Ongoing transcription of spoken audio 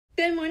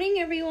Good morning,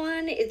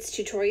 everyone. It's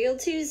Tutorial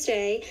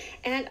Tuesday,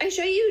 and I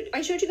showed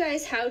you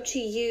guys how to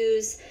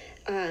use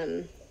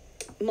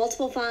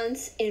multiple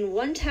fonts in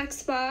one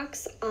text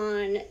box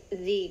on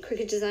the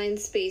Cricut Design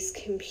Space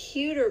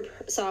computer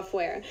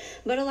software.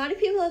 But a lot of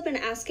people have been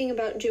asking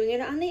about doing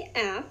it on the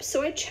app,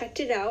 so I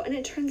checked it out, and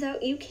it turns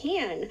out you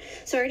can.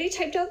 So I already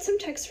typed out some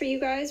text for you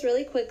guys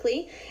really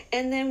quickly,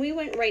 and then we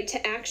went right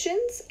to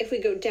actions. If we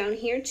go down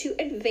here to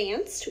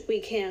advanced, we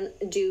can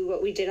do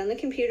what we did on the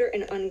computer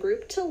and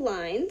ungroup to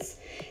lines.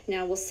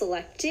 Now we'll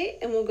select it,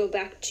 and we'll go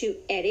back to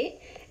edit,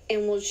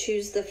 and we'll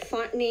choose the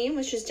font name,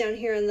 which is down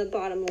here on the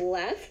bottom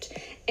left,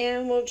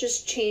 and we'll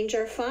just change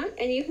our font.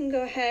 And you can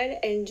go ahead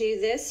and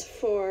do this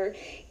for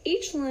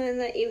each line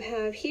that you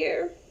have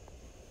here.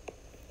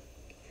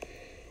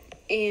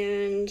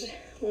 And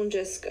we'll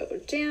just go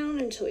down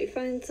until we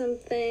find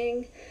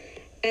something.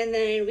 And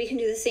then we can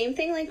do the same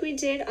thing like we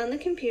did on the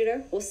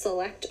computer. We'll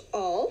select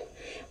all.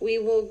 We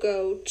will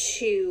go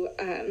to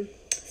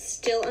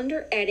still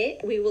under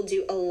edit. We will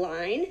do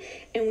align,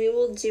 and we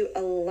will do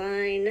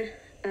align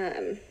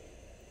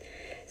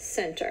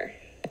center,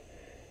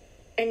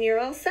 and you're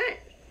all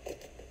set.